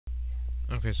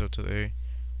Okay, so today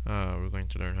we're going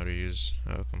to learn how to use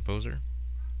KompoZer.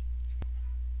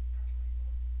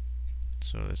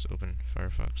 So let's open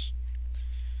Firefox.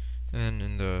 And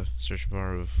in the search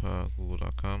bar of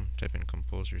google.com, type in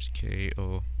KompoZer,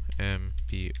 KompoZer.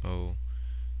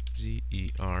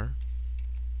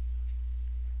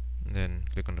 And then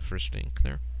click on the first link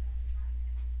there.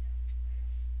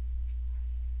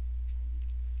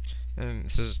 And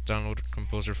it says download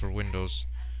KompoZer for Windows,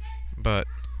 but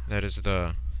that is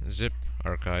the zip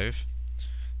archive.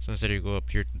 So instead you go up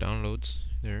here to downloads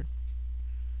there,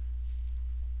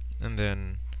 and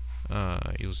then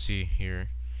you'll see here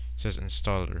it says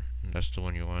installer, and that's the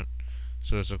one you want.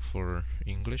 So let's look for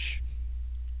English,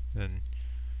 then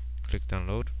click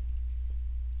download.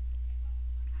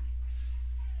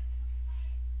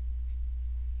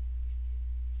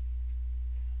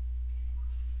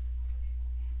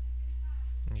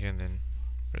 Again, then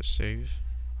press save,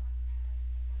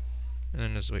 and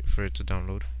then just wait for it to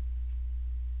download.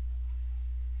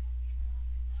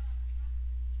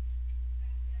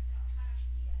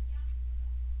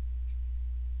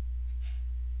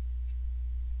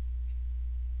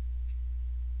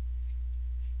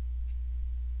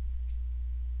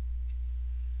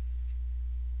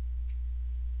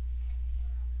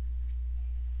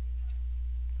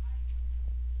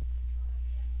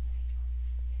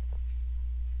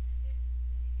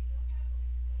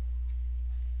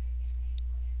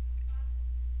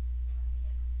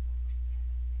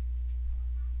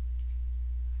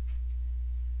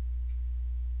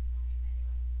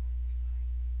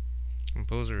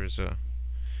 KompoZer is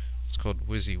it's called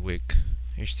WYSIWYG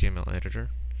HTML editor.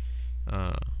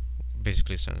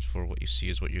 Basically stands for what you see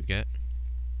is what you get.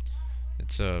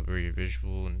 It's very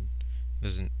visual and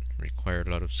doesn't require a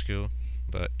lot of skill,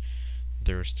 but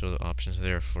there are still options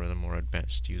there for the more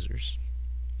advanced users.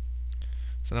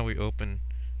 So now we open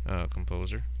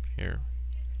KompoZer here.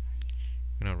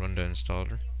 I'm gonna run the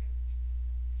installer,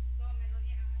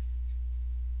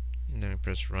 and then we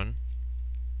press run.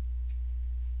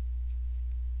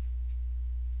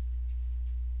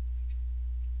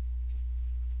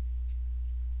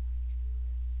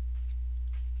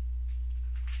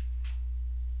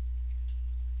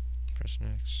 Press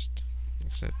next,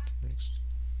 accept, next,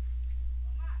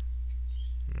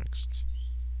 next.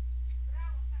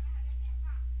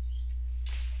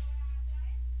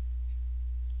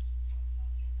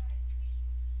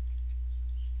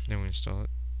 Then we install it.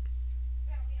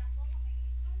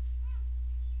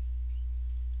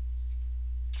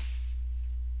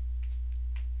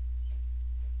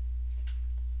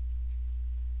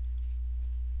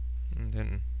 And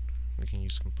then we can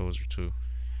use KompoZer to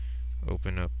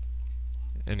open up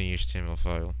any HTML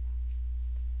file.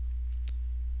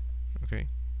 Okay.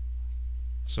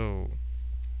 So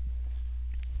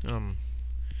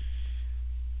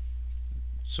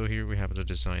so here we have the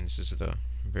design. This is the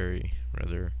very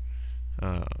rather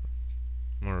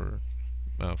more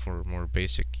for more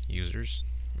basic users.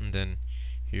 And then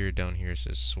here down here it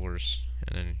says source,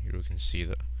 and then here we can see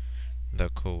the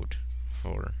code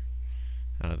for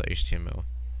the HTML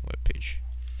web page.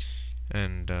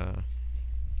 And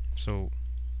so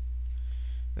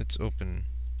let's open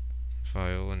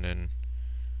file, and then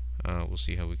we'll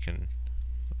see how we can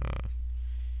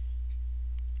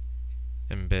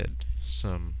embed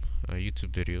some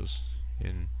YouTube videos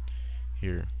in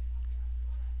here.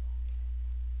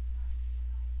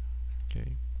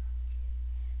 Okay.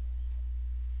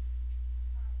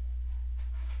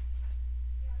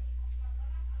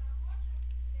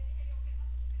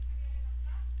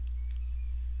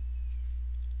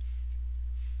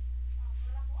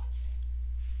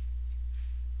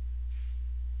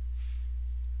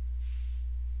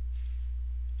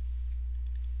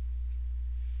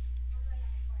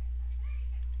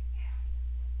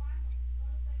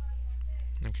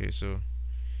 Okay, so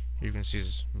you can see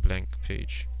this blank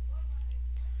page,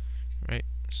 right?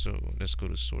 So let's go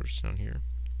to source down here.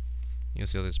 You'll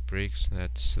see all these breaks.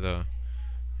 That's the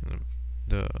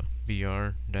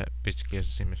BR that basically has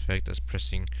the same effect as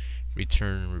pressing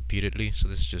return repeatedly. So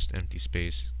this is just empty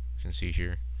space. You can see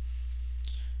here.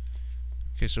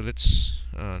 Okay, so let's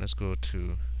go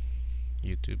to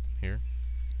YouTube here,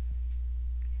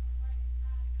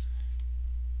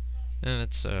 and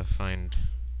let's find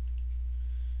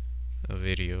a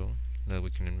video that we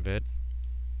can embed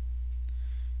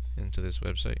into this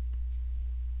website.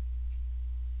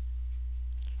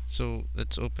 So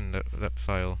let's open that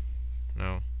file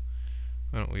now.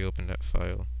 Why don't we open that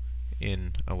file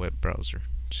in a web browser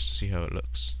just to see how it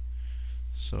looks.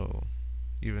 So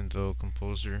even though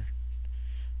KompoZer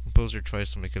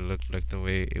tries to make it look like the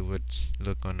way it would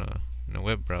look on a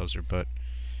web browser, but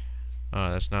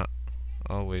That's not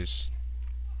always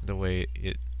the way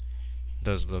it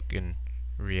does look in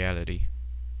reality.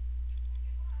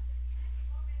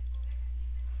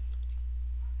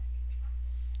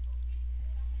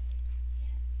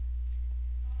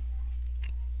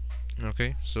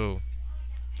 Okay, so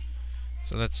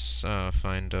let's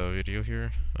find a video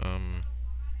here.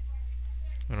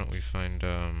 Why don't we find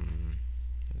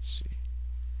let's see.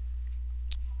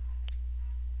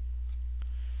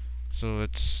 So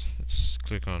let's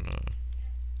click on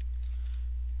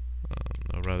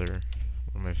a rather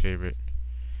one of my favorite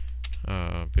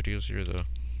videos here, the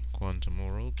Quantum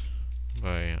World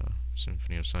by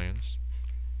Symphony of Science.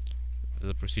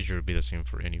 The procedure would be the same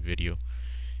for any video.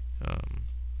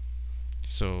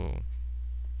 So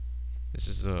this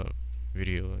is the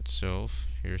video itself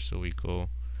here. So we go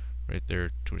right there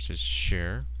to where it says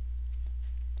share,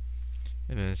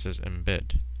 and then it says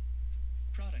embed.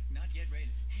 Product not yet rated.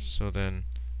 So then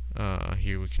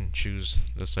here we can choose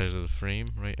the size of the frame,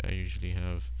 right? I usually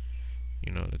have,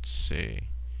 let's say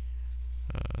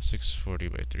 640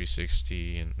 by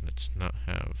 360, and let's not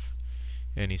have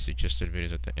any suggested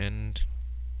videos at the end.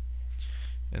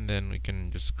 And then we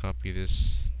can just copy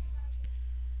this,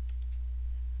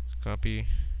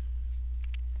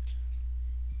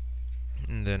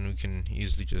 and then we can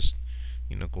easily just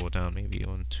go down maybe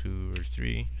 1, 2, or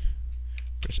 3,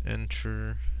 press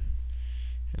enter,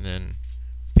 and then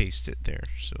paste it there.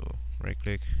 So right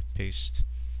click, paste,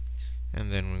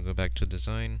 and then we go back to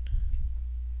design.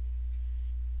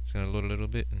 It's gonna load a little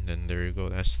bit, and then there you go,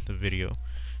 that's the video.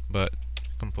 But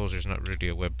KompoZer is not really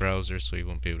a web browser, so you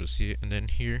won't be able to see it. And then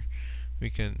here we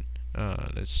can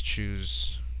let's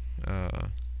choose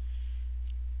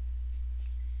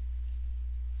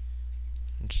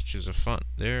just choose a font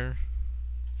there,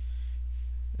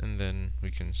 and then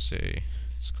we can say,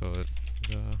 let's call it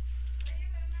the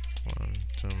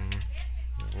Quantum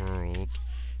World.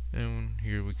 And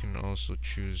here we can also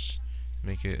choose,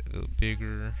 make it a little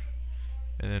bigger,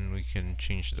 and then we can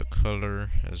change the color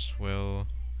as well.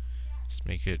 Let's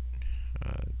make it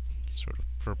sort of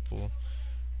purple,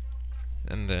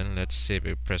 and then let's save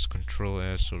it. Press Ctrl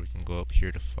S, so we can go up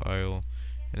here to File,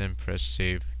 and then press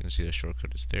Save. You can see the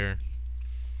shortcut is there.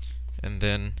 And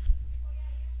then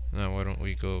now why don't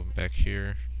we go back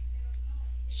here?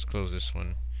 Let's close this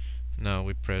one. Now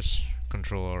we press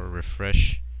Ctrl or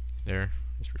refresh. There,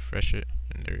 let's refresh it,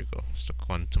 and there you go. It's the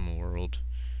Quantum World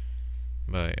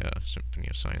by Symphony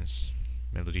of Science,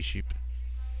 Melody Sheep.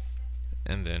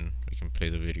 And then we can play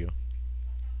the video.